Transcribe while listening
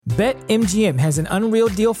BetMGM has an unreal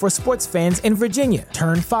deal for sports fans in Virginia.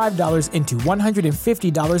 Turn $5 into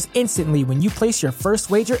 $150 instantly when you place your first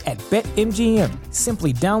wager at BetMGM.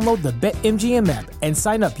 Simply download the BetMGM app and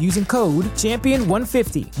sign up using code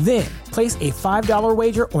Champion150. Then, place a $5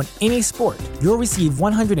 wager on any sport. You'll receive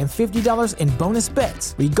 $150 in bonus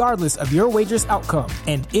bets, regardless of your wager's outcome.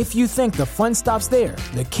 And if you think the fun stops there,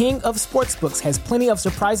 the King of Sportsbooks has plenty of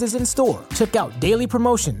surprises in store. Check out daily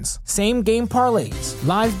promotions, same-game parlays,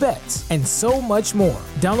 live bets, and so much more.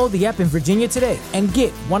 Download the app in Virginia today and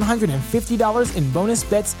get $150 in bonus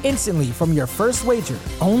bets instantly from your first wager.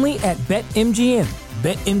 Only at BetMGM.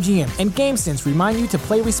 BetMGM and GameSense remind you to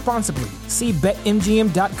play responsibly. See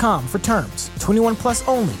BetMGM.com for terms. 21 plus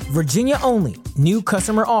only. Virginia only. New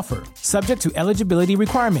customer offer. Subject to eligibility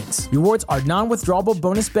requirements. Rewards are non-withdrawable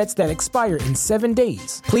bonus bets that expire in 7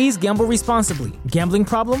 days. Please gamble responsibly. Gambling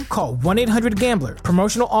problem? Call 1-800-GAMBLER.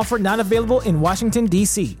 Promotional offer not available in Washington,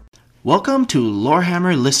 D.C. Welcome to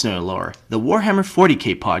Lorehammer Listener Lore, the Warhammer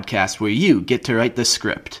 40k podcast where you get to write the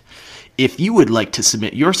script. If you would like to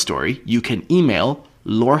submit your story, you can email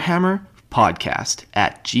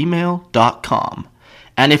lorehammerpodcast@gmail.com.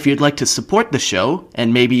 And if you'd like to support the show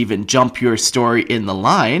and maybe even jump your story in the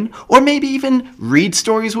line, or maybe even read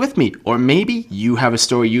stories with me, or maybe you have a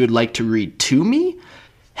story you would like to read to me,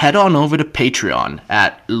 head on over to Patreon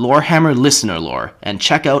at Lorehammer Listener Lore and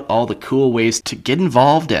check out all the cool ways to get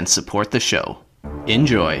involved and support the show.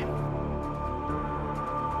 Enjoy.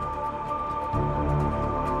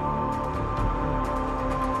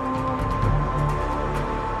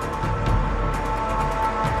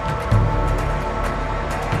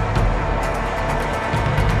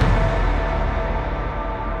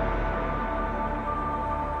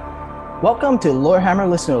 Welcome to Lorehammer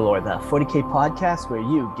Listener Lore, the 40k podcast where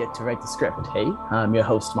you get to write the script. Hey, I'm your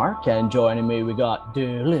host Mark, and joining me we got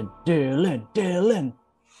Dylan.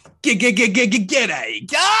 G'day,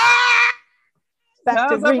 Back to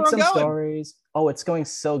How's read some everyone going? stories. Oh, it's going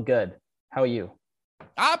so good. How are you?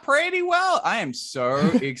 Pretty well. I am so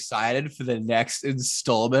excited for the next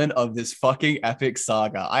installment of this fucking epic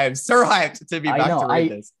saga. I am so hyped to be back to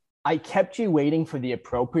read this. I kept you waiting for the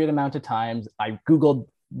appropriate amount of times. I Googled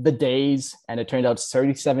the days, and it turned out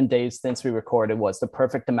 37 days since we recorded was the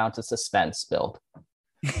perfect amount of suspense built.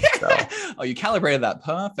 So. Oh, you calibrated that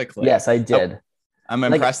perfectly. Yes, I did. I'm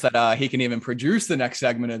impressed that he can even produce the next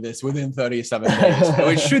segment of this within 37 days,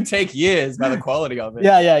 which should take years by the quality of it.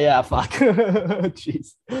 Yeah. Fuck.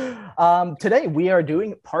 Jeez. Today we are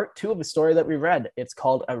doing part 2 of a story that we read. It's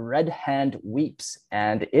called A Red Hand Weeps,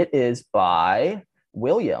 and it is by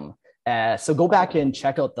William. So go back and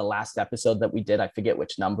check out the last episode that we did. I forget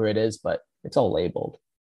which number it is, but it's all labeled.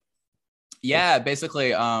 Yeah, basically,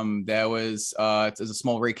 there was it's a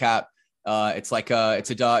small recap. It's like it's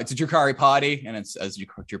a Drukhari party, and it's as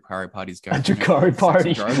Drukhari parties go. A Drukhari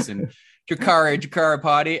party. Drugs and Drukhari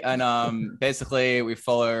party, and basically we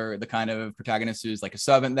follow the kind of protagonist who's like a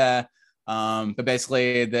servant there. But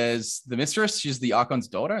basically, there's the mistress. She's the Archon's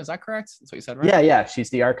daughter. Is that correct? That's what you said, right? Yeah. She's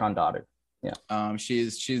the Archon daughter. Yeah.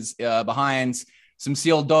 She's behind some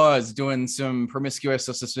sealed doors doing some promiscuous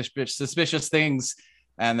or suspicious things.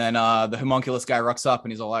 And then the homunculus guy rocks up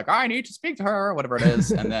and he's all like, I need to speak to her, or whatever it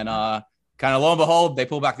is. And then kind of lo and behold, they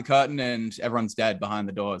pull back the curtain and everyone's dead behind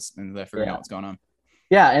the doors and they're figuring out what's going on.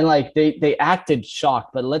 Yeah. And like they acted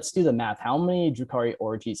shocked, but let's do the math. How many Drukhari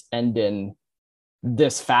orgies end in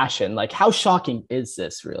this fashion? Like, how shocking is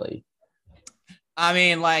this really? I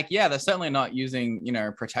mean, like, yeah, they're certainly not using,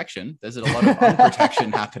 protection. There's a lot of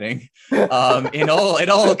unprotection happening in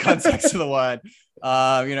all contexts of the word.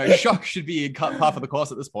 Shock should be part of the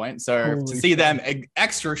course at this point. So to see them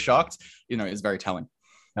extra shocked, is very telling.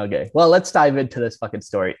 Okay, well, let's dive into this fucking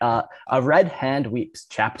story. A Red Hand Weeps,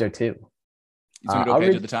 Chapter 2. You want to do a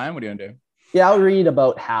page at the time? What are you going to do? Yeah, I'll read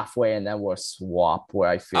about halfway and then we'll swap where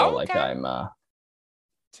I feel like I'm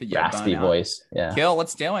raspy voice. Yeah. Kill,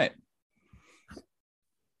 let's do it.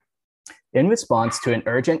 In response to an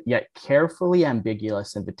urgent yet carefully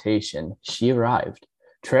ambiguous invitation, she arrived.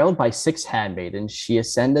 Trailed by 6 handmaidens, she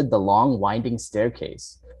ascended the long, winding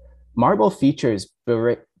staircase. Marble features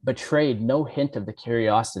betrayed no hint of the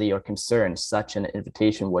curiosity or concern such an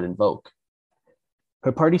invitation would invoke.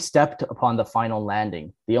 Her party stepped upon the final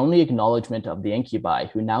landing. The only acknowledgement of the incubi,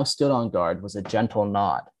 who now stood on guard, was a gentle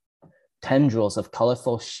nod. Tendrils of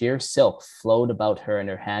colorful sheer silk flowed about her and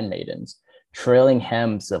her handmaidens, trailing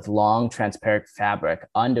hems of long, transparent fabric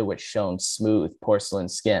under which shone smooth porcelain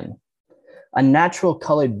skin. Unnatural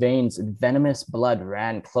colored veins and venomous blood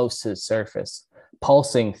ran close to the surface,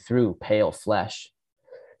 pulsing through pale flesh.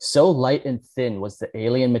 So light and thin was the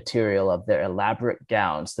alien material of their elaborate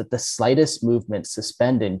gowns that the slightest movement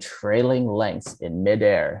suspended trailing lengths in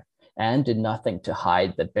midair and did nothing to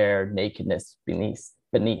hide the bare nakedness beneath.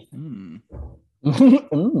 Mm.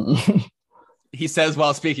 Mm. He says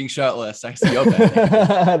while speaking shirtless. I see your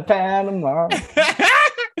bad. Panama.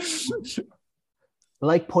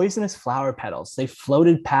 Like poisonous flower petals, they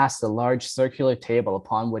floated past the large circular table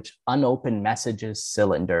upon which unopened messages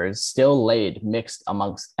cylinders still laid mixed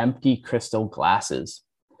amongst empty crystal glasses.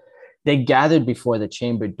 They gathered before the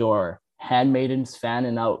chamber door, handmaidens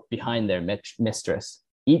fanning out behind their mistress,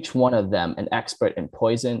 each one of them an expert in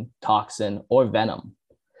poison, toxin, or venom.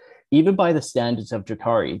 Even by the standards of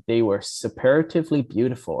Drukhari, they were superlatively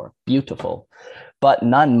beautiful, but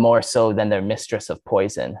none more so than their mistress of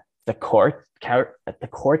poison, the court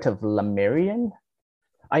of Lemurian.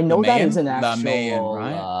 I know that is an actual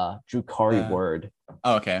right? Drukhari word.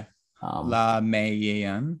 Oh, okay.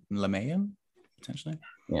 Lemurian, potentially.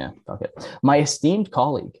 Yeah, okay. My esteemed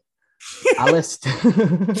colleague, Alice.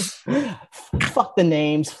 Fuck the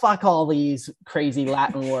names. Fuck all these crazy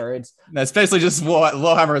Latin words. That's basically just what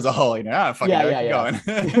Lawhammer as a whole. You know, going.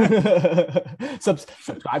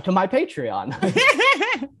 Subscribe to my Patreon.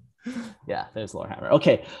 Yeah, there's Lawhammer.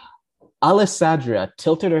 Okay. Alessadra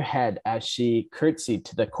tilted her head as she curtsied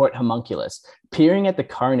to the court homunculus, peering at the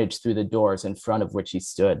carnage through the doors in front of which he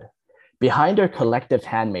stood. Behind her, collective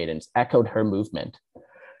handmaidens echoed her movement.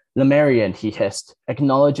 Lemurian, he hissed,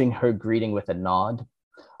 acknowledging her greeting with a nod.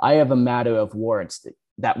 I have a matter of warrants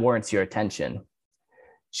that warrants your attention.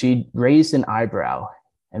 She raised an eyebrow.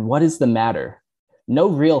 And what is the matter? No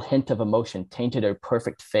real hint of emotion tainted her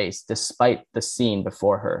perfect face, despite the scene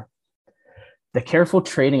before her. The careful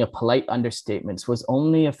trading of polite understatements was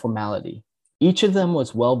only a formality. Each of them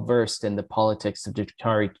was well versed in the politics of the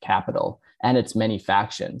Drukhari capital and its many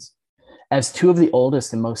factions. As two of the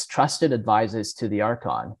oldest and most trusted advisors to the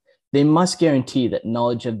Archon, they must guarantee that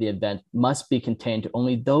knowledge of the event must be contained to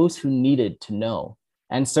only those who needed to know,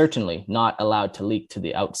 and certainly not allowed to leak to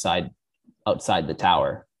the outside the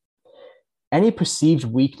tower. Any perceived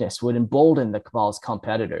weakness would embolden the Cabal's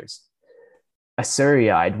competitors.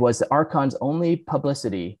 Asuryide was the Archon's only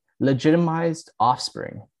publicly legitimized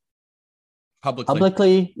offspring.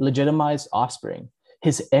 Publicly legitimized offspring.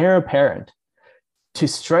 His heir apparent. To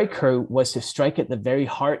strike her was to strike at the very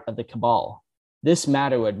heart of the Cabal. This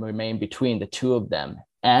matter would remain between the two of them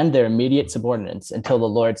and their immediate subordinates until the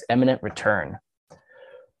Lord's imminent return.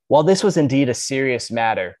 While this was indeed a serious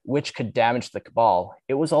matter, which could damage the Cabal,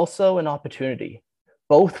 it was also an opportunity.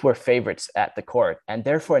 Both were favorites at the court and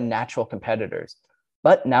therefore natural competitors.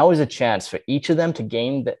 But now was a chance for each of them to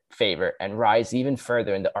gain the favor and rise even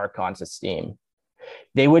further in the Archon's esteem.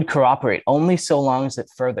 They would cooperate only so long as it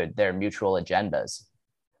furthered their mutual agendas.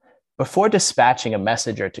 Before dispatching a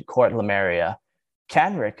messenger to Court Lemuria,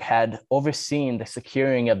 Canric had overseen the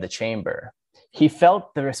securing of the chamber. He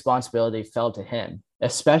felt the responsibility fell to him,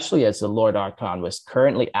 especially as the Lord Archon was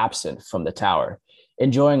currently absent from the tower,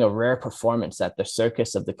 enjoying a rare performance at the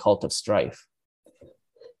Circus of the Cult of Strife.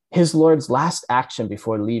 His lord's last action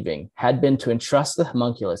before leaving had been to entrust the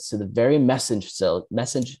homunculus to the very message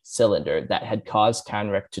cylinder that had caused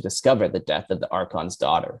Canric to discover the death of the Archon's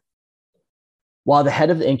daughter. While the head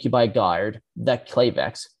of the Incubi Guard, the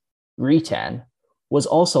Clavex, Ritan, was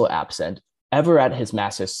also absent, ever at his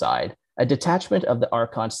master's side, a detachment of the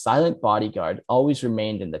Archon's silent bodyguard always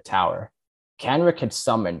remained in the tower. Canric had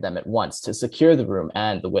summoned them at once to secure the room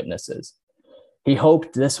and the witnesses. He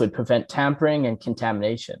hoped this would prevent tampering and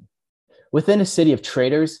contamination. Within a city of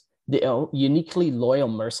traitors, the uniquely loyal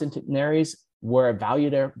mercenaries were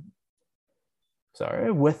valued.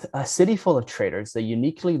 With a city full of traitors, the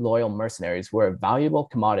uniquely loyal mercenaries were a valuable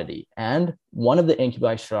commodity and one of the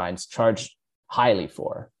Incubi shrines charged highly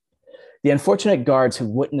for. The unfortunate guards who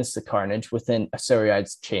witnessed the carnage within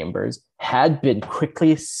Asuryide's chambers had been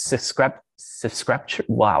quickly sequestered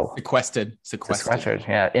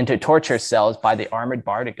into torture cells by the armored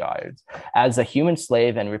bodyguards as a human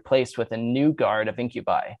slave and replaced with a new guard of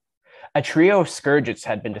Incubi. A trio of scourges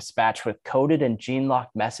had been dispatched with coded and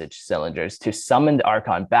gene-locked message cylinders to summon the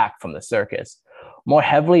Archon back from the circus. More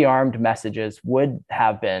heavily armed messages would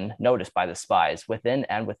have been noticed by the spies within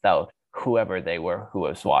and without, whoever they were who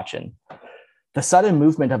was watching. The sudden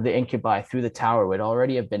movement of the Incubi through the tower would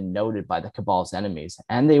already have been noted by the Cabal's enemies,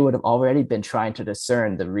 and they would have already been trying to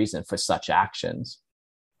discern the reason for such actions.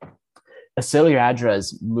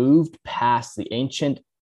 Asilradras moved past the ancient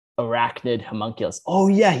arachnid homunculus. Oh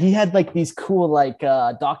yeah, he had like these cool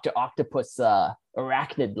Dr. Octopus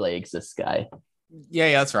arachnid legs, this guy.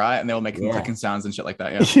 Yeah, that's right. And they were making clicking sounds and shit like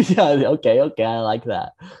that, yeah. Yeah, okay, I like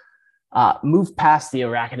that. moved past the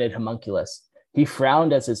arachnid homunculus. He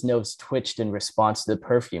frowned as his nose twitched in response to the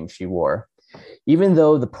perfume she wore. Even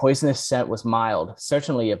though the poisonous scent was mild,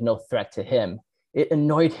 certainly of no threat to him, it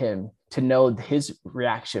annoyed him to know his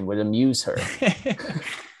reaction would amuse her.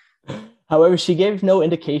 However, she gave no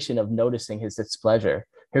indication of noticing his displeasure.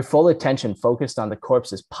 Her full attention focused on the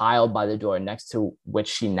corpses piled by the door next to which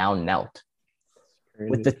she now knelt.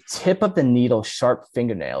 With the tip of the needle's sharp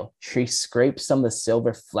fingernail, she scraped some of the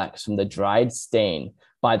silver flecks from the dried stain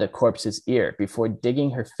by the corpse's ear before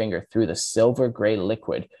digging her finger through the silver gray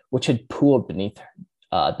liquid which had pooled beneath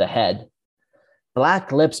the head.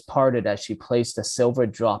 Black lips parted as she placed a silver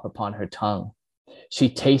drop upon her tongue. She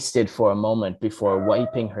tasted for a moment before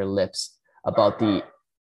wiping her lips about the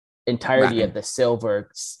entirety of the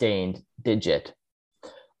silver-stained digit.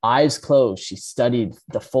 Eyes closed, she studied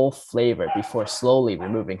the full flavor before slowly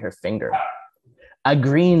removing her finger. A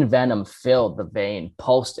green venom filled the vein,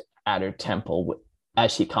 pulsed at her temple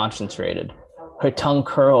as she concentrated. Her tongue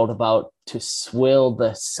curled about to swill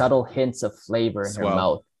the subtle hints of flavor in her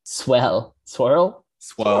mouth. Swirl. Swirly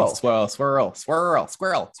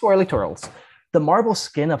twirls. The marble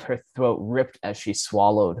skin of her throat ripped as she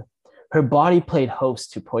swallowed. Her body played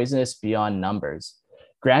host to poisonous beyond numbers,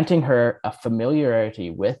 granting her a familiarity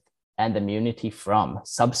with and immunity from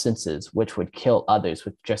substances which would kill others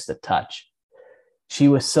with just a touch. She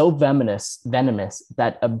was so venomous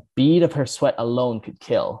that a bead of her sweat alone could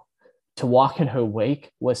kill. To walk in her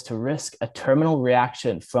wake was to risk a terminal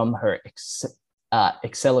reaction from her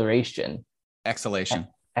exhalation.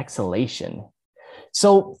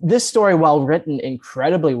 So this story, while written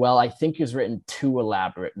incredibly well, I think is written too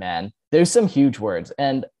elaborate, man. There's some huge words.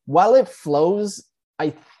 And while it flows,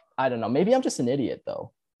 I don't know, maybe I'm just an idiot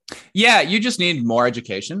though. Yeah, you just need more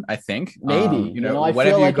education, I think. Maybe.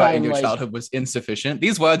 Whatever you got in your childhood was insufficient.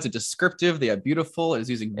 These words are descriptive. They are beautiful. It's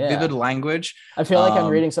using vivid language. I feel like I'm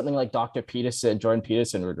reading something like Dr. Peterson, Jordan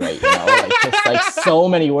Peterson would write, like so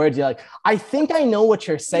many words. You're like, I think I know what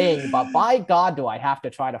you're saying, but by God, do I have to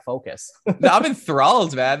try to focus? No, I'm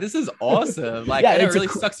enthralled, man. This is awesome. Like, and it really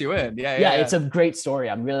sucks you in. Yeah, it's a great story.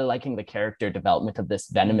 I'm really liking the character development of this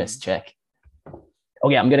venomous chick.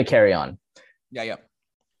 Okay, I'm going to carry on. Yeah.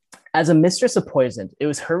 As a mistress of poison, it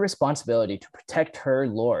was her responsibility to protect her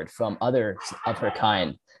lord from others of her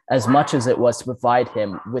kind, as much as it was to provide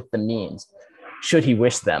him with the means, should he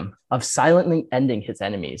wish them, of silently ending his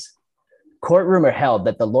enemies. Court rumor held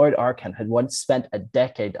that the Lord Archon had once spent a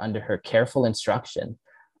decade under her careful instruction,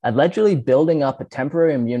 allegedly building up a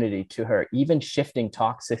temporary immunity to her ever-shifting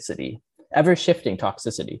toxicity,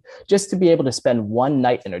 just to be able to spend one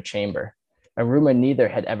night in her chamber, a rumor neither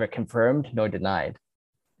had ever confirmed nor denied.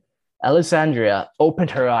 Alexandria opened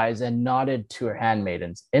her eyes and nodded to her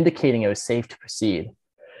handmaidens, indicating it was safe to proceed.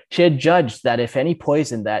 She had judged that if any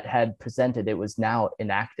poison that had presented, it was now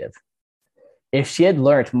inactive. If she had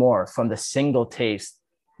learnt more from the single taste,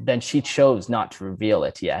 then she chose not to reveal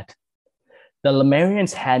it yet. The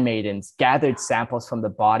Lemurians' handmaidens gathered samples from the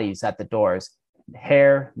bodies at the doors,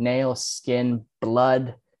 hair, nails, skin,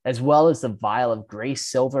 blood, as well as the vial of gray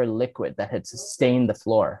silver liquid that had stained the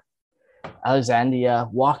floor. Alexandria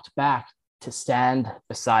walked back to stand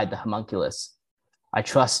beside the homunculus. I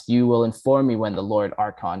trust you will inform me when the Lord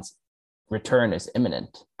Archon's return is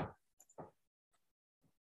imminent.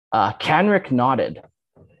 Canric nodded.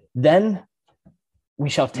 Then we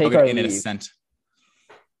shall take our leave.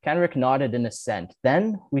 Canric nodded in assent.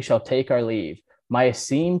 Then we shall take our leave. My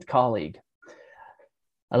esteemed colleague.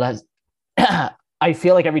 I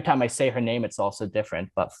feel like every time I say her name, it's also different,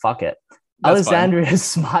 but fuck it. Alexandria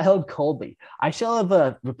smiled coldly. I shall have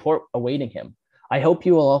a report awaiting him. I hope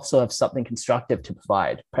you will also have something constructive to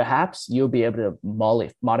provide. Perhaps you'll be able to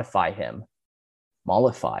modify him.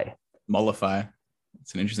 Mollify.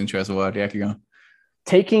 It's an interesting choice of word. Yeah, keep going.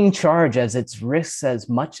 Taking charge as its risks as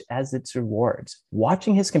much as its rewards.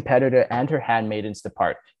 Watching his competitor and her handmaidens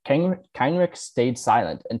depart, Keinrich stayed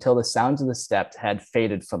silent until the sounds of the steps had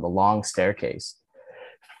faded from the long staircase.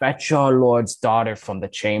 Fetch our lord's daughter from the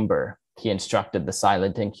chamber, he instructed the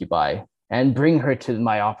silent incubi, and bring her to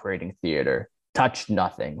my operating theater. Touch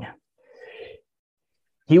nothing.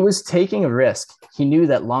 He was taking a risk. He knew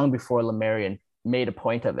that long before Lemurian made a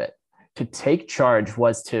point of it. To take charge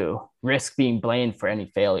was to risk being blamed for any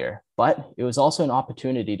failure, but it was also an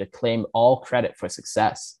opportunity to claim all credit for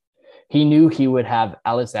success. He knew he would have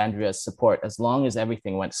Alexandria's support as long as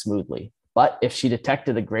everything went smoothly, but if she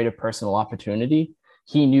detected a greater personal opportunity,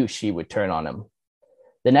 he knew she would turn on him.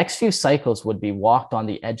 The next few cycles would be walked on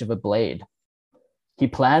the edge of a blade. He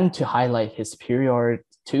planned to highlight his superiority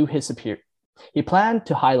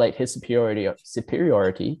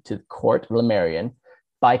to the court Lemurian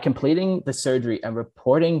By completing the surgery and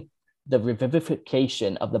reporting the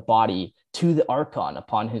revivification of the body to the Archon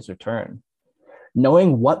upon his return,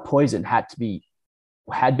 knowing what poison had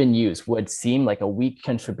been used would seem like a weak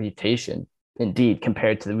contribution indeed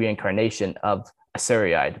compared to the reincarnation of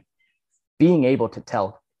Asuryide being able to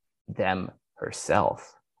tell them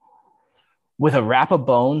herself. With a rap of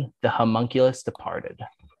bone, the homunculus departed.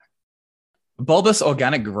 Bulbous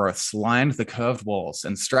organic growths lined the curved walls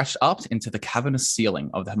and stretched up into the cavernous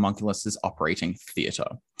ceiling of the homunculus's operating theater.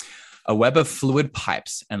 A web of fluid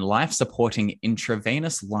pipes and life-supporting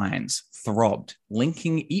intravenous lines throbbed,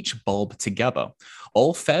 linking each bulb together,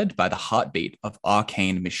 all fed by the heartbeat of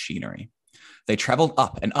arcane machinery. They traveled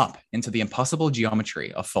up and up into the impossible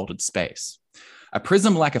geometry of folded space. A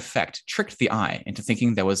prism-like effect tricked the eye into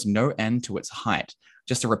thinking there was no end to its height,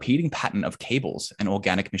 just a repeating pattern of cables and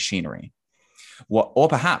organic machinery. Or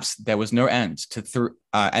perhaps there was no end to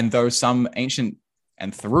through some ancient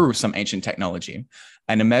technology,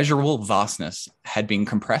 an immeasurable vastness had been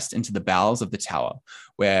compressed into the bowels of the tower,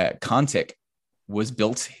 where Kantik has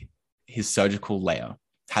built his surgical lair.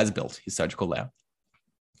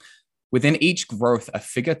 Within each growth, a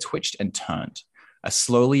figure twitched and turned, a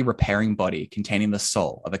slowly repairing body containing the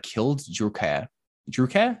soul of a killed Drukhar,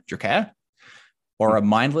 or a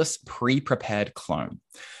mindless, pre-prepared clone.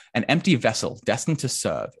 An empty vessel destined to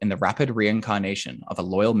serve in the rapid reincarnation of a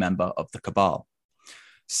loyal member of the Cabal.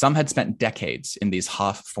 Some had spent decades in these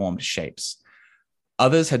half-formed shapes.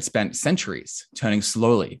 Others had spent centuries turning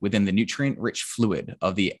slowly within the nutrient-rich fluid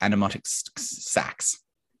of the anamorphic sacs.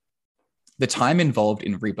 The time involved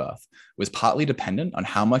in rebirth was partly dependent on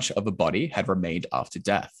how much of a body had remained after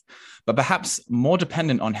death, but perhaps more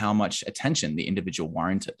dependent on how much attention the individual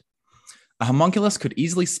warranted. A homunculus could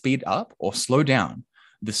easily speed up or slow down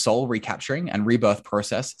the soul recapturing and rebirth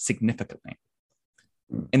process significantly.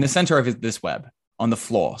 In the center of this web, on the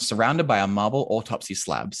floor, surrounded by a marble autopsy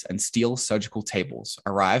slabs and steel surgical tables,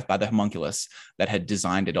 arrived by the homunculus that had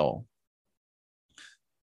designed it all.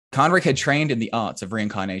 Kanrik had trained in the arts of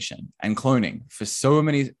reincarnation and cloning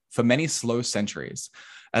for many slow centuries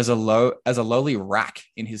as a lowly rack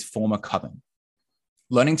in his former coven,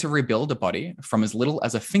 learning to rebuild a body from as little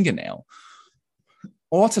as a fingernail,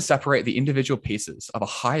 or to separate the individual pieces of a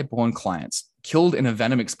high-born client killed in a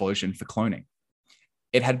venom explosion for cloning.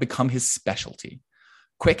 It had become his specialty.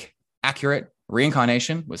 Quick, accurate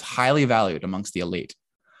reincarnation was highly valued amongst the elite.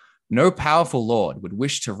 No powerful lord would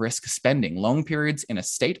wish to risk spending long periods in a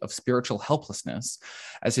state of spiritual helplessness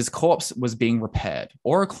as his corpse was being repaired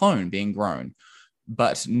or a clone being grown,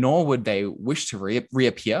 but nor would they wish to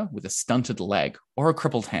reappear with a stunted leg or a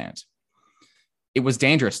crippled hand. It was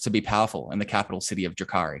dangerous to be powerful in the capital city of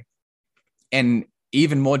Drukhari, and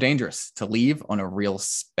even more dangerous to leave on real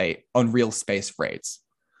space raids.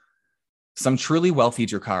 Some truly wealthy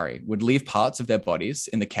Drukhari would leave parts of their bodies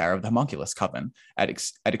in the care of the homunculus coven at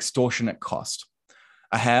extortionate cost.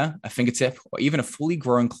 A hair, a fingertip, or even a fully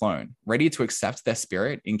grown clone, ready to accept their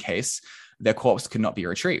spirit in case their corpse could not be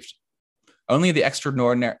retrieved. Only the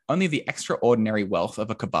extraordinary wealth of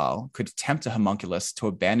a Cabal could tempt a homunculus to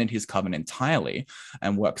abandon his coven entirely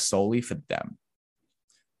and work solely for them.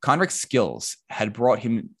 Kanrik's skills had brought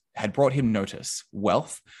him notice,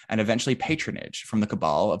 wealth, and eventually patronage from the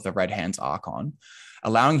Cabal of the Red Hands Archon,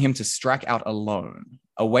 allowing him to strike out alone,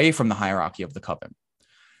 away from the hierarchy of the coven.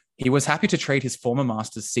 He was happy to trade his former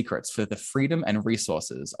master's secrets for the freedom and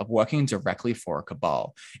resources of working directly for a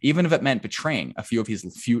Cabal, even if it meant betraying a few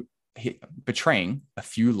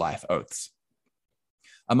life oaths.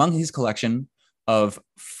 Among his collection of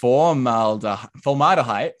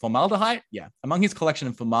formaldehyde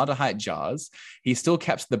jars, he still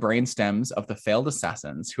kept the brain stems of the failed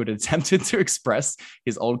assassins who had attempted to express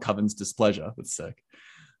his old coven's displeasure. That's sick.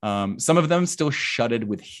 Some of them still shuddered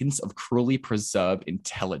with hints of cruelly preserved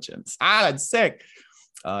intelligence. That's sick.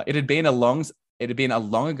 It had been a long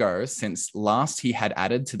ago since last he had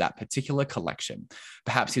added to that particular collection.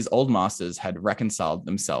 Perhaps his old masters had reconciled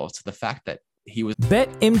themselves to the fact that he was...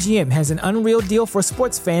 BetMGM has an unreal deal for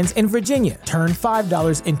sports fans in Virginia. Turn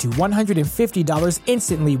 $5 into $150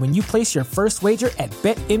 instantly when you place your first wager at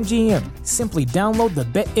BetMGM. Simply download the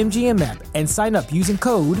BetMGM app and sign up using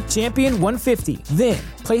code Champion150. Then,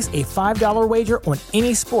 place a $5 wager on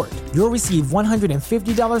any sport. You'll receive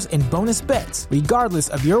 $150 in bonus bets, regardless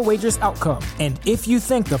of your wager's outcome. And if you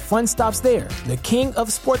think the fun stops there, the king of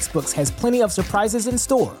sportsbooks has plenty of surprises in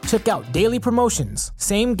store. Check out daily promotions,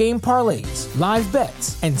 same-game parlays, live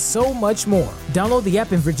bets, and so much more. Download the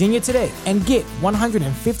app in Virginia today and get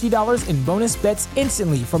 $150 in bonus bets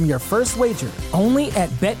instantly from your first wager. Only at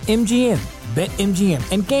BetMGM.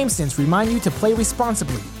 BetMGM and GameSense remind you to play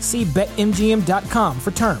responsibly. See BetMGM.com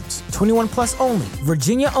for terms. 21 plus only.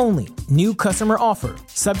 Virginia only. New customer offer.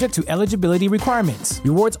 Subject to eligibility requirements.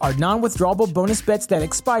 Rewards are non-withdrawable bonus bets that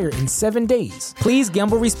expire in 7 days. Please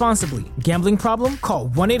gamble responsibly. Gambling problem? Call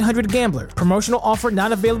 1-800-GAMBLER. Promotional offer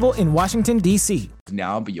not available in Washington, D.C.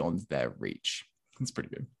 Now beyond their reach. That's pretty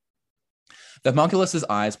good. The homunculus's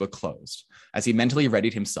eyes were closed as he mentally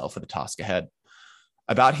readied himself for the task ahead.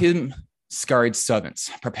 About him scurried servants,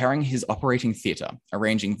 preparing his operating theater,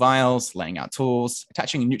 arranging vials, laying out tools,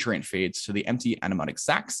 attaching nutrient feeds to the empty animatic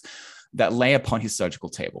sacks that lay upon his surgical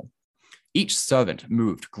table. Each servant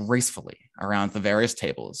moved gracefully around the various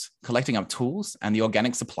tables, collecting up tools and the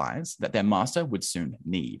organic supplies that their master would soon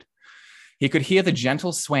need. He could hear the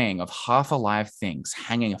gentle swaying of half-alive things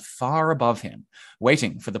hanging far above him,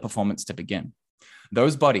 waiting for the performance to begin.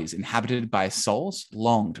 Those bodies inhabited by souls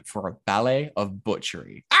longed for a ballet of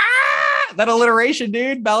butchery. That alliteration,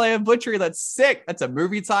 dude. Ballet of Butchery. That's sick. That's a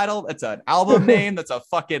movie title. That's an album name. That's a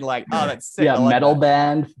fucking oh, that's sick. Yeah, like metal that.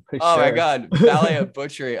 Band. Oh my God. Ballet of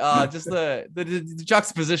Butchery. Just the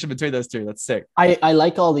juxtaposition between those two. That's sick. I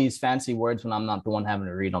like all these fancy words when I'm not the one having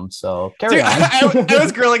to read them. So carry on. I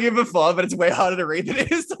was grilling you before, but it's way harder to read than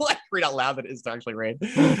it is to read out loud than it is to actually read.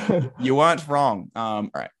 You weren't wrong. All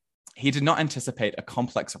right. He did not anticipate a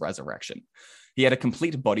complex resurrection. He had a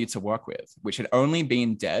complete body to work with, which had only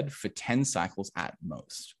been dead for 10 cycles at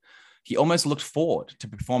most. He almost looked forward to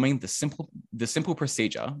performing the simple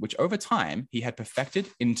procedure, which over time he had perfected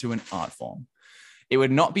into an art form. It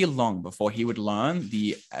would not be long before he would learn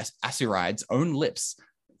the Asuride's own lips,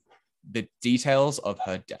 the details of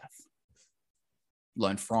her death.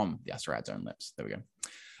 Learn from the Asuride's own lips. There we go.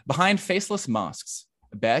 Behind faceless masks,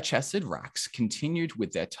 bare-chested racks continued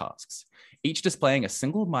with their tasks, each displaying a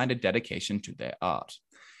single-minded dedication to their art.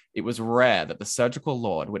 It was rare that the surgical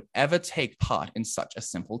lord would ever take part in such a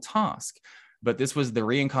simple task, but this was the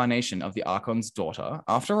reincarnation of the Archon's daughter,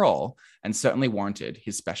 after all, and certainly warranted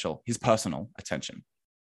his personal attention.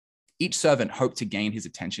 Each servant hoped to gain his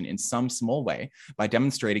attention in some small way by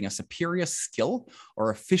demonstrating a superior skill or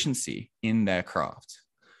efficiency in their craft.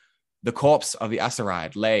 The corpse of the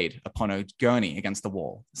Asuride laid upon a gurney against the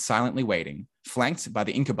wall, silently waiting, flanked by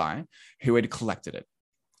the incubi who had collected it.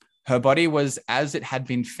 Her body was as it had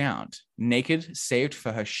been found, naked, save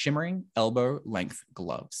for her shimmering elbow-length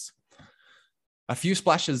gloves. A few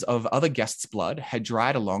splashes of other guests' blood had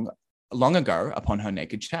dried long ago upon her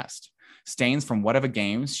naked chest, stains from whatever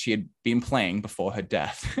games she had been playing before her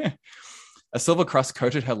death. A silver crust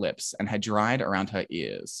coated her lips and had dried around her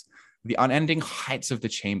ears. The unending heights of the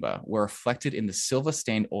chamber were reflected in the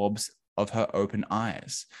silver-stained orbs of her open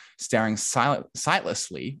eyes, staring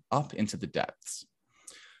sightlessly up into the depths.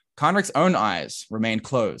 Conric's own eyes remained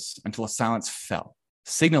closed until a silence fell,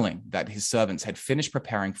 signaling that his servants had finished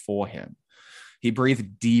preparing for him. He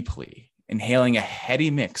breathed deeply, inhaling a heady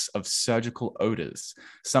mix of surgical odors,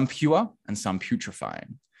 some pure and some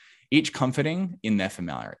putrefying, each comforting in their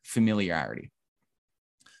familiarity.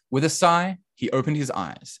 With a sigh, he opened his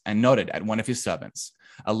eyes and nodded at one of his servants,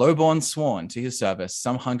 a lowborn sworn to his service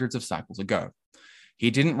some hundreds of cycles ago.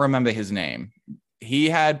 He didn't remember his name. He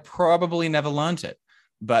had probably never learnt it,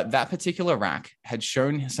 but that particular rack had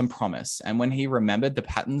shown some promise, and when he remembered the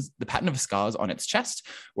pattern of scars on its chest,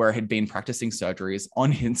 where it had been practicing surgeries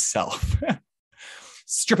on himself.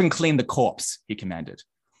 "Strip and clean the corpse," he commanded,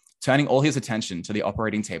 turning all his attention to the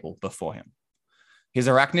operating table before him. His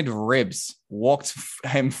arachnid ribs walked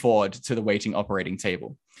him forward to the waiting operating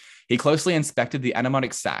table. He closely inspected the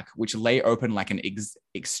animatic sac, which lay open like an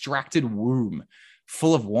extracted womb,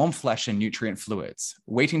 full of warm flesh and nutrient fluids,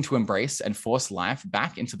 waiting to embrace and force life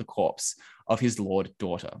back into the corpse of his lord's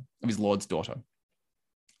daughter.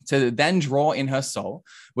 To then draw in her soul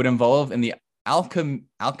would involve in the alchemical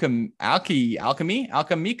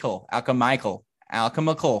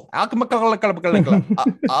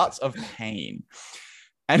arts of pain.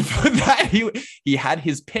 And for that, he had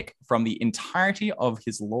his pick from the entirety of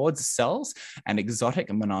his lord's cells and exotic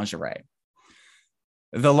menagerie.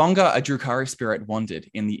 The longer a Drukhari spirit wandered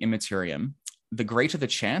in the immaterium, the greater the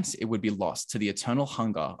chance it would be lost to the eternal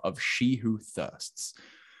hunger of she who thirsts.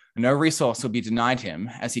 No resource would be denied him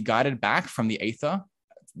as he guided back from the aether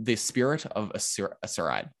the spirit of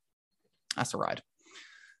Asuride.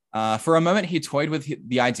 For a moment, he toyed with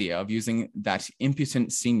the idea of using that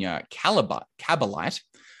impotent senior Kabbalite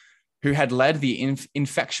who had led the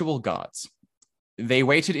infectual guards. They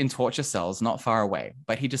waited in torture cells not far away,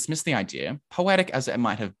 but he dismissed the idea, poetic as it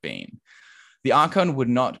might have been. The Archon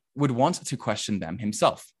would want to question them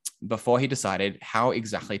himself before he decided how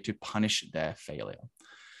exactly to punish their failure.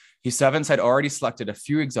 His servants had already selected a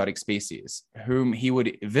few exotic species, whom he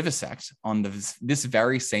would vivisect on this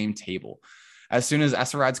very same table. As soon as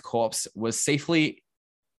Aserad's corpse was safely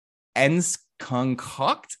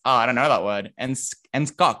ensconced, I don't know that word,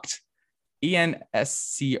 ensconced,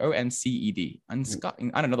 ENSCONCED,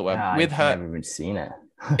 I don't know the word, with her. I've never even seen it.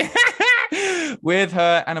 With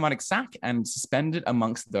her animatic sac and suspended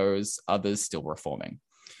amongst those others still reforming,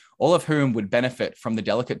 all of whom would benefit from the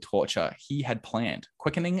delicate torture he had planned,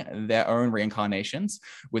 quickening their own reincarnations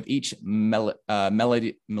with each melodious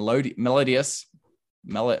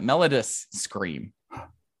scream.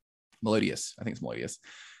 Melodious, I think it's melodious.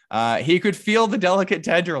 He could feel the delicate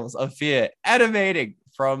tendrils of fear animating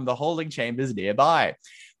from the holding chambers nearby.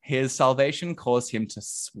 His salvation caused him to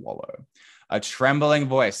swallow. A trembling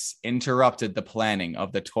voice interrupted the planning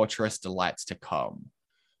of the torturous delights to come.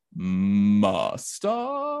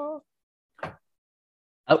 Master?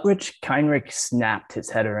 At which Kenric snapped his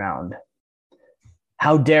head around.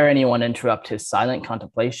 How dare anyone interrupt his silent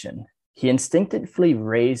contemplation? He instinctively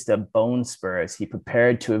raised a bone spur as he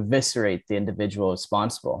prepared to eviscerate the individual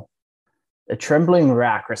responsible. The trembling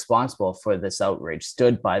rack responsible for this outrage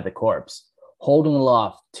stood by the corpse, holding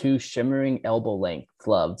aloft 2 shimmering elbow-length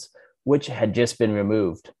gloves, which had just been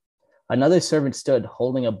removed. Another servant stood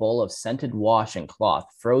holding a bowl of scented wash and cloth,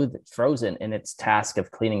 frozen in its task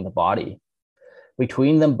of cleaning the body.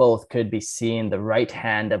 Between them both could be seen the right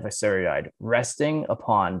hand of Asuryide resting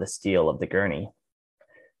upon the steel of the gurney.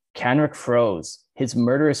 Kenric froze, his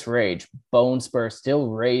murderous rage, bone spur still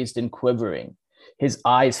raised and quivering, his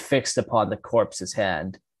eyes fixed upon the corpse's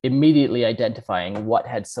hand, immediately identifying what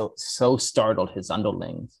had so startled his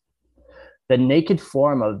underlings. The naked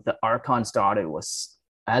form of the Archon's daughter was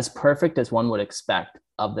as perfect as one would expect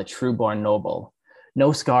of the true-born noble.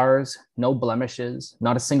 No scars, no blemishes,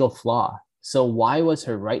 not a single flaw. So why was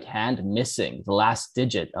her right hand missing the last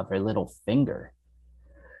digit of her little finger?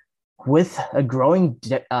 With a growing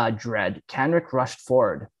dread, Kenric rushed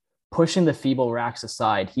forward. Pushing the feeble racks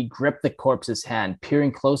aside, he gripped the corpse's hand,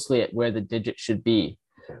 peering closely at where the digit should be.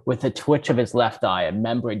 With a twitch of his left eye, a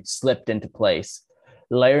membrane slipped into place,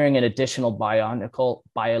 layering an additional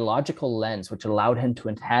biological lens, which allowed him to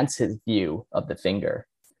enhance his view of the finger.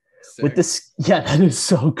 Sick. With this, yeah, that is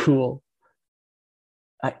so cool.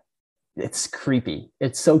 It's creepy.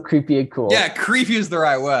 It's so creepy and cool. Yeah, creepy is the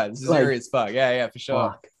right word. This is eerie as fuck. Yeah, for sure.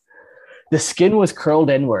 Fuck. The skin was curled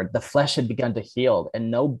inward, the flesh had begun to heal, and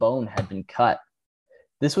no bone had been cut.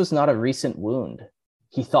 This was not a recent wound.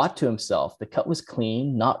 He thought to himself, the cut was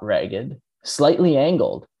clean, not ragged, slightly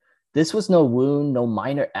angled. This was no wound, no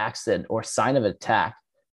minor accident or sign of attack.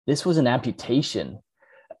 This was an amputation.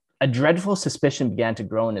 A dreadful suspicion began to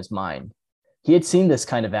grow in his mind. He had seen this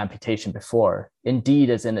kind of amputation before. Indeed,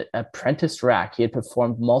 as an apprentice rack, he had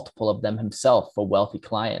performed multiple of them himself for wealthy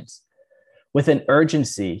clients. With an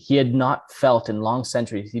urgency he had not felt in long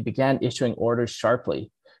centuries, he began issuing orders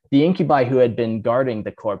sharply. The incubi who had been guarding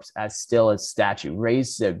the corpse as still as statue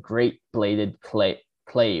raised their great bladed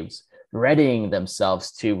claves, readying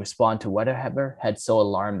themselves to respond to whatever had so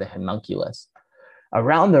alarmed the homunculus.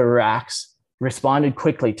 Around the racks responded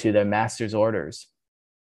quickly to their master's orders.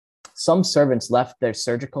 Some servants left their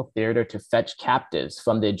surgical theater to fetch captives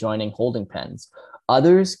from the adjoining holding pens.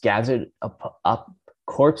 Others gathered up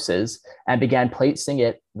corpses and began placing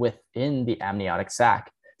it within the amniotic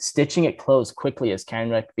sac, stitching it closed quickly as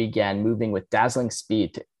Kenric began moving with dazzling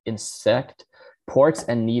speed to insect ports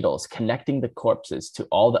and needles, connecting the corpses to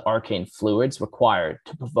all the arcane fluids required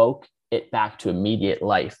to provoke it back to immediate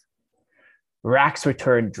life. Racks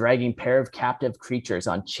returned, dragging pair of captive creatures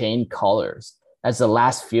on chain collars as the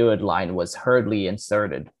last fluid line was hurriedly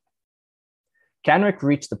inserted. Kenric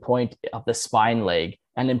reached the point of the spine leg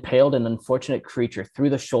and impaled an unfortunate creature through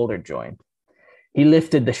the shoulder joint. He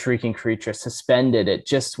lifted the shrieking creature, suspended it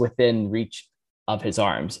just within reach of his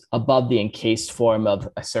arms, above the encased form of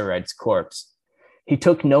Asuryde's corpse. He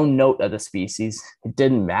took no note of the species. It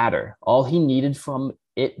didn't matter. All he needed from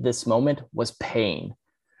it this moment was pain.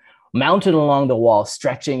 Mounted along the wall,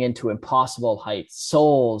 stretching into impossible heights,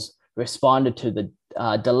 souls responded to the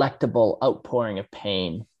delectable outpouring of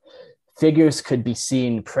pain. Figures could be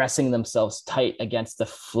seen pressing themselves tight against the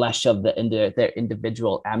flesh of their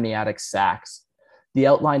individual amniotic sacs. The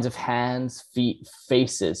outlines of hands, feet,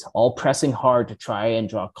 faces, all pressing hard to try and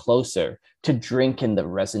draw closer to drink in the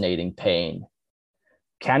resonating pain.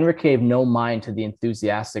 Kenric gave no mind to the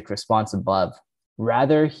enthusiastic response above.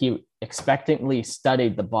 Rather, he expectantly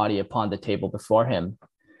studied the body upon the table before him.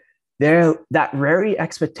 There, that wary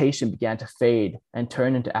expectation began to fade and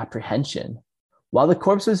turn into apprehension. While the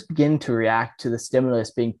corpse was beginning to react to the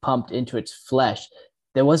stimulus being pumped into its flesh,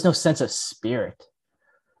 there was no sense of spirit.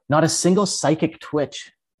 Not a single psychic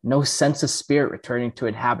twitch, no sense of spirit returning to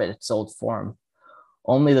inhabit its old form.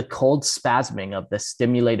 Only the cold spasming of the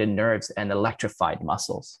stimulated nerves and electrified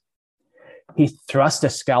muscles. He thrust a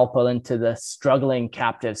scalpel into the struggling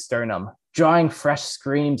captive sternum, drawing fresh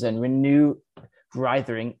screams and renewed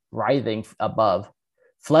writhing above,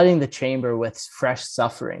 flooding the chamber with fresh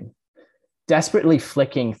suffering. Desperately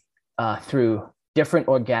flicking through different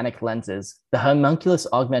organic lenses, the homunculus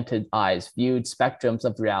augmented eyes viewed spectrums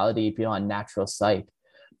of reality beyond natural sight.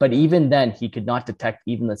 But even then, he could not detect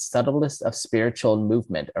even the subtlest of spiritual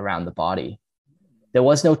movement around the body. There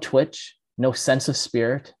was no twitch, no sense of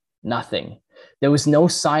spirit, nothing. There was no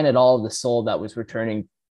sign at all of the soul that was returning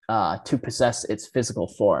to possess its physical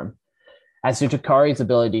form, as the Drakari's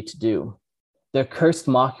ability to do. Their cursed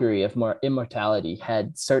mockery of more immortality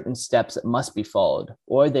had certain steps that must be followed,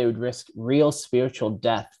 or they would risk real spiritual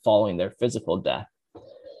death following their physical death.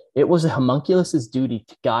 It was a homunculus's duty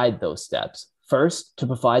to guide those steps, first to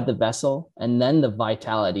provide the vessel, and then the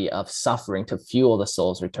vitality of suffering to fuel the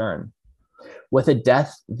soul's return. With a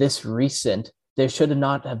death this recent, there should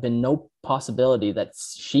not have been no possibility that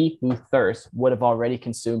she who thirsts would have already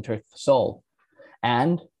consumed her soul.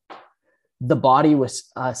 And the body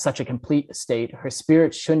was such a complete state, her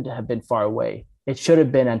spirit shouldn't have been far away. It should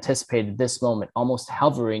have been anticipated this moment, almost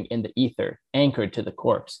hovering in the ether, anchored to the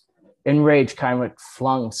corpse. Enraged, Kyriak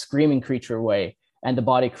flung screaming creature away, and the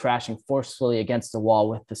body crashing forcefully against the wall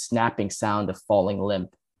with the snapping sound of falling limb.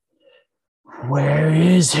 "Where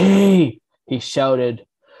is he?" he shouted.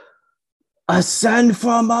 "Ascend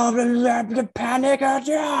from the panic."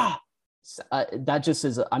 That just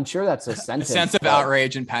is, I'm sure that's a sentence. A sense of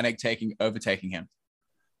outrage and panic overtaking him.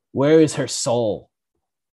 Where is her soul?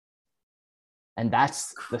 And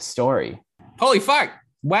that's the story. Holy fuck.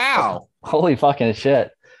 Wow. Holy fucking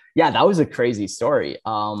shit. Yeah, that was a crazy story.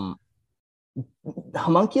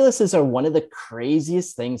 Homunculuses are one of the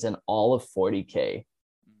craziest things in all of 40K.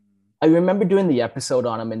 I remember doing the episode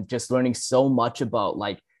on them and just learning so much about,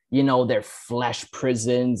 like, you know, their flesh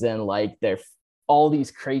prisons and like their all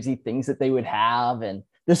these crazy things that they would have. And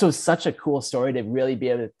this was such a cool story to really be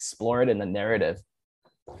able to explore it in the narrative.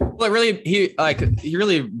 Well, he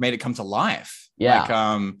really made it come to life. Yeah. Like,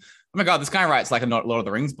 oh my God, this guy writes like a Lord of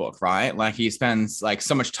the Rings book, right? Like he spends like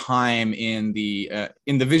so much time in the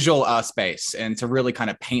visual space and to really kind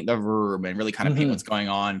of paint the room and really kind of paint what's going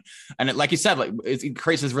on. And it, like you said, like it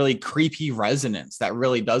creates this really creepy resonance that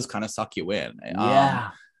really does kind of suck you in. Yeah.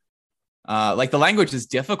 Like the language is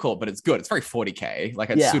difficult, but it's good. It's very 40K. Like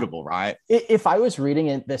it's suitable, right? If I was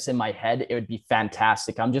reading this in my head, it would be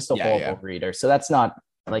fantastic. I'm just a horrible reader, so that's not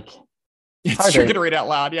like it's true to read out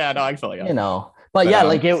loud. Yeah, no, I feel like you know. But yeah,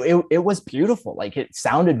 like it was beautiful. Like it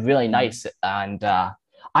sounded really nice, and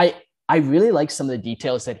I really like some of the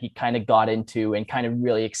details that he kind of got into and kind of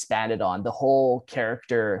really expanded on. The whole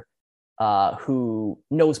character who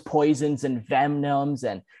knows poisons and venoms,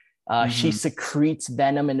 and she secretes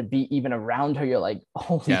venom, and to be even around her, you're like,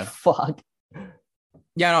 holy fuck.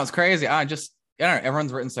 Yeah, no, it's crazy. I don't know,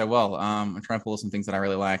 everyone's written so well. I'm trying to pull some things that I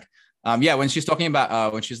really like. Yeah, when she's talking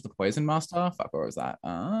about when she's the poison master, fuck, what was that?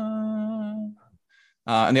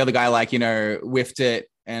 And the other guy, like, you know, whiffed it,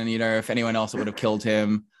 and you know, if anyone else, it would have killed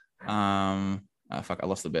him. Fuck, I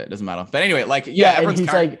lost the bit. It doesn't matter. But anyway, like, yeah, and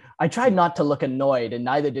he's like, I tried not to look annoyed, and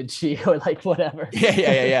neither did she, or like whatever.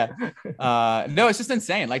 Yeah. No, it's just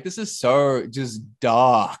insane. Like, this is so just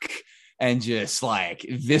dark and just like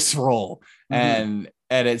visceral, and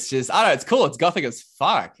it's just, I don't know, it's cool. It's gothic as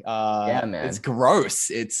fuck. Yeah, man. It's gross.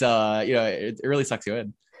 It's you know, it really sucks you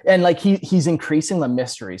in. And like he's increasing the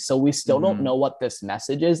mystery, so we still don't know what this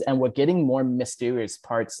message is, and we're getting more mysterious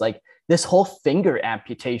parts, like this whole finger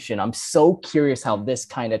amputation. I'm so curious how this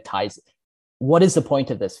kind of ties. What is the point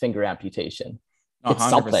of this finger amputation? It's 100%.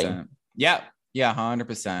 something. Yeah,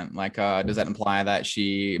 100%. Like, does that imply that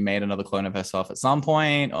she made another clone of herself at some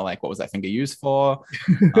point, or like what was that finger used for?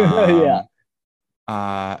 Yeah.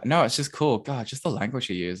 No, it's just cool. God, just the language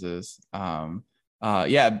she uses.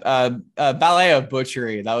 Ballet of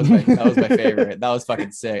Butchery. That was my favorite. That was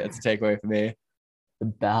fucking sick. That's a takeaway for me. The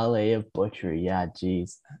Ballet of Butchery. Yeah,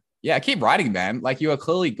 geez. Yeah, keep writing, man. Like, you are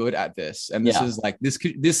clearly good at this, and this is like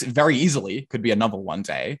this very easily could be a novel one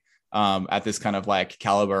day. At this kind of like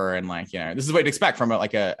caliber, and like, you know, this is what you'd expect from a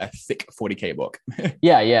thick 40K book.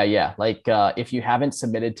 Yeah. Like, if you haven't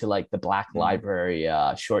submitted to like the Black Library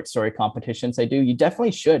short story competitions I do, you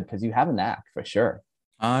definitely should, because you have a knack for sure.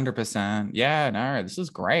 100%. Yeah, no, this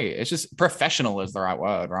is great. It's just professional is the right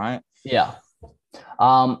word, right? Yeah.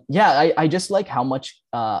 I just like how much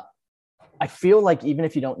I feel like even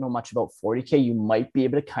if you don't know much about 40K, you might be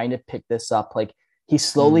able to kind of pick this up. Like, he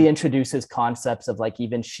slowly introduces concepts of like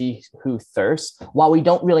even she who thirsts. While we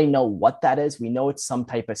don't really know what that is, we know it's some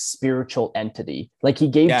type of spiritual entity. Like he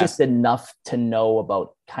gave just enough to know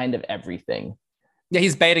about kind of everything. Yeah,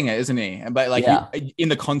 he's baiting it, isn't he? But like in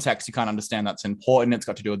the context, you can't understand that's important. It's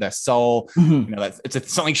got to do with their soul. You know,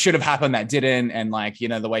 something should have happened that didn't. And like, you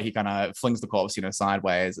know, the way he kind of flings the corpse, you know,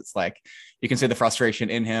 sideways, it's like you can see the frustration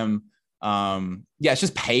in him. It's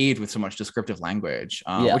just paved with so much descriptive language,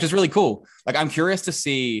 which is really cool. Like I'm curious to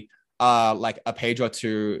see like a page or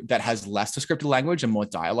two that has less descriptive language and more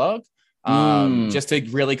dialogue, just to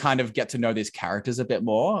really kind of get to know these characters a bit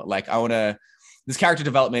more. Like this character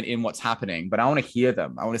development in what's happening, but I want to hear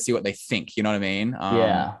them. I want to see what they think. You know what I mean?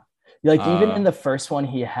 Like even in the first one,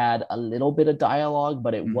 he had a little bit of dialogue,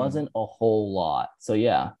 but it wasn't a whole lot. So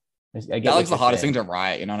yeah, dialogue's the hardest thing to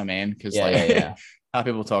write. You know what I mean? Because how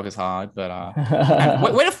people talk is hard, but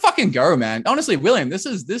way to fucking go, man. Honestly, William, this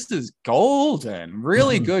is golden.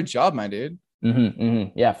 Really good job, my dude.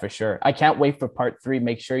 Yeah, for sure. I can't wait for part 3.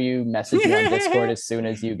 Make sure you message me on Discord as soon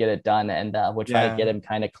as you get it done, and we'll try to get him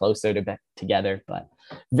kind of closer together. But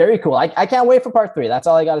very cool. I can't wait for part 3. That's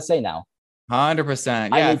all I got to say now.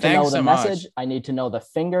 100%. Yeah, I need to know the message. Much. I need to know the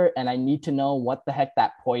finger, and I need to know what the heck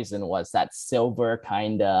that poison was. That silver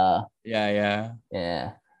kind of. Yeah.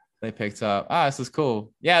 They picked up. This is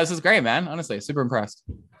cool. Yeah, this is great, man. Honestly, super impressed.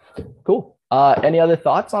 Cool. Any other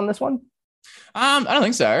thoughts on this one? I don't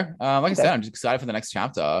think so. Like I said, I'm just excited for the next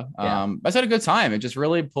chapter. I just had a good time. It just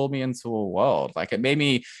really pulled me into a world. Like it made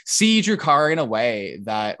me see Drukhari in a way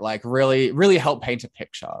that like really, really helped paint a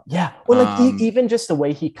picture. Yeah. Well, like even just the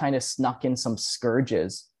way he kind of snuck in some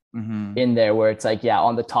scourges in there, where it's like,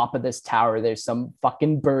 on the top of this tower, there's some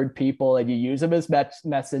fucking bird people, and you use them as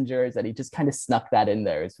messengers, and he just kind of snuck that in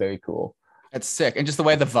there. It's very cool. It's sick. And just the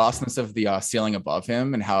way the vastness of the ceiling above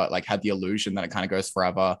him and how it like had the illusion that it kind of goes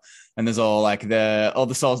forever. And there's all like all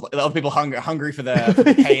the souls, all the people hungry for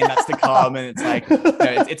the pain that's to come. And it's like,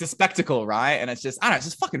 it's a spectacle, right? And it's just, I don't know, it's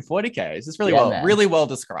just fucking 40K. It's just really well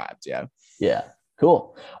described. Yeah. Yeah.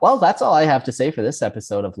 Cool. Well, that's all I have to say for this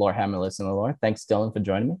episode of Lorehammer Listen to Lore. Thanks, Dylan, for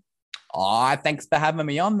joining me. Thanks for having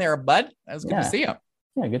me on there, bud. It was good to see you.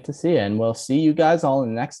 Yeah, good to see you. And we'll see you guys all in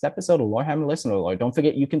the next episode of Lorehammer Listen to Lore. Don't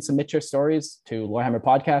forget, you can submit your stories to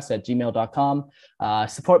lorehammerpodcast@gmail.com.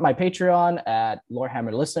 Support my Patreon at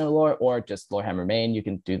Lorehammer Listen to Lore, or just Lorehammer Main. You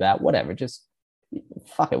can do that, whatever. Just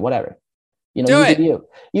fuck it, whatever. You know, you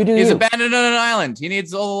do. He's abandoned on an island. He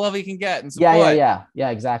needs all the love he can get and support. Yeah,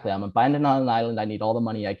 exactly. I'm abandoned on an island. I need all the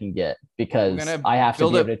money I can get because I have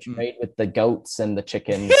to be able to trade with the goats and the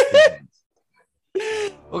chickens.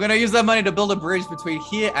 We're going to use that money to build a bridge between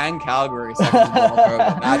here and Calgary. So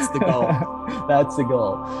that's the goal. That's the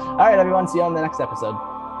goal. All right, everyone. See you on the next episode.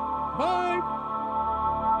 Bye.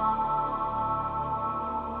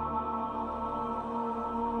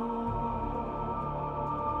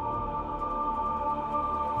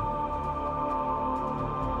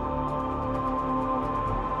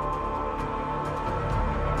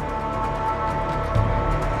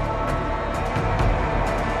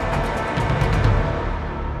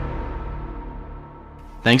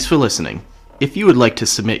 Thanks for listening. If you would like to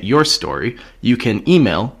submit your story, you can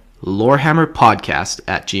email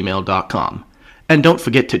lorehammerpodcast@gmail.com. And don't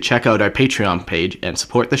forget to check out our Patreon page and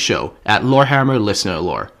support the show at Lorehammer Listener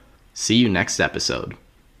Lore. See you next episode.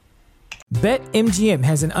 BetMGM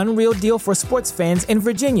has an unreal deal for sports fans in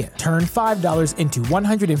Virginia. Turn $5 into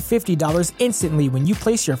 $150 instantly when you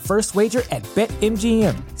place your first wager at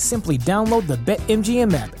BetMGM. Simply download the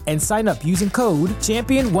BetMGM app and sign up using code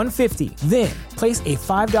Champion150. Then, place a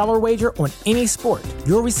 $5 wager on any sport.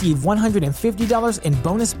 You'll receive $150 in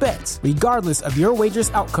bonus bets, regardless of your wager's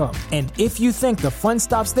outcome. And if you think the fun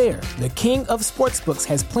stops there, the king of sportsbooks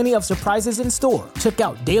has plenty of surprises in store. Check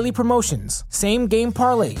out daily promotions, same-game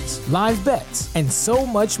parlays, live bets, and so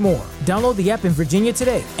much more. Download the app in Virginia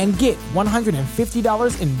today and get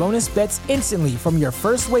 $150 in bonus bets instantly from your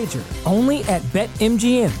first wager. Only at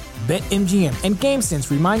BetMGM. BetMGM and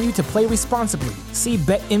GameSense remind you to play responsibly. See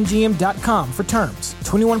BetMGM.com for terms.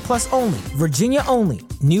 21 plus only. Virginia only.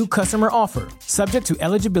 New customer offer. Subject to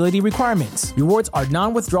eligibility requirements. Rewards are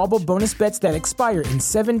non-withdrawable bonus bets that expire in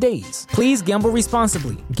 7 days. Please gamble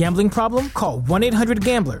responsibly. Gambling problem? Call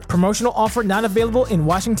 1-800-GAMBLER. Promotional offer not available in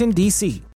Washington, D.C.